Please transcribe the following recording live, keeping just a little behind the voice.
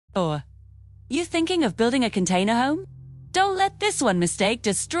Or, you thinking of building a container home? Don't let this one mistake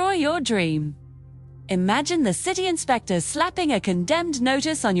destroy your dream. Imagine the city inspector slapping a condemned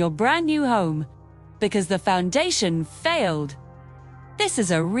notice on your brand new home because the foundation failed. This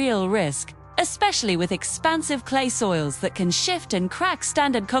is a real risk, especially with expansive clay soils that can shift and crack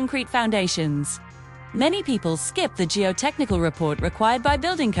standard concrete foundations. Many people skip the geotechnical report required by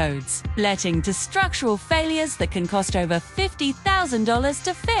building codes, leading to structural failures that can cost over $50,000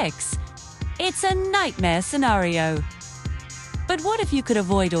 to fix. It's a nightmare scenario. But what if you could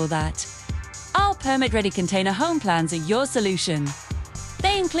avoid all that? Our permit-ready container home plans are your solution.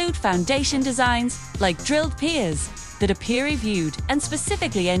 They include foundation designs like drilled piers that are peer-reviewed and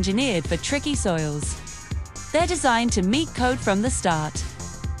specifically engineered for tricky soils. They're designed to meet code from the start.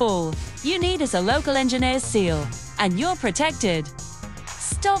 All you need is a local engineer's seal, and you're protected.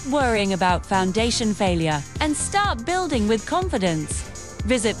 Stop worrying about foundation failure and start building with confidence.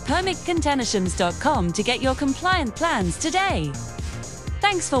 Visit permitcontainershomes.com to get your compliant plans today.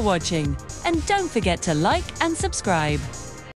 Thanks for watching, and don't forget to like and subscribe.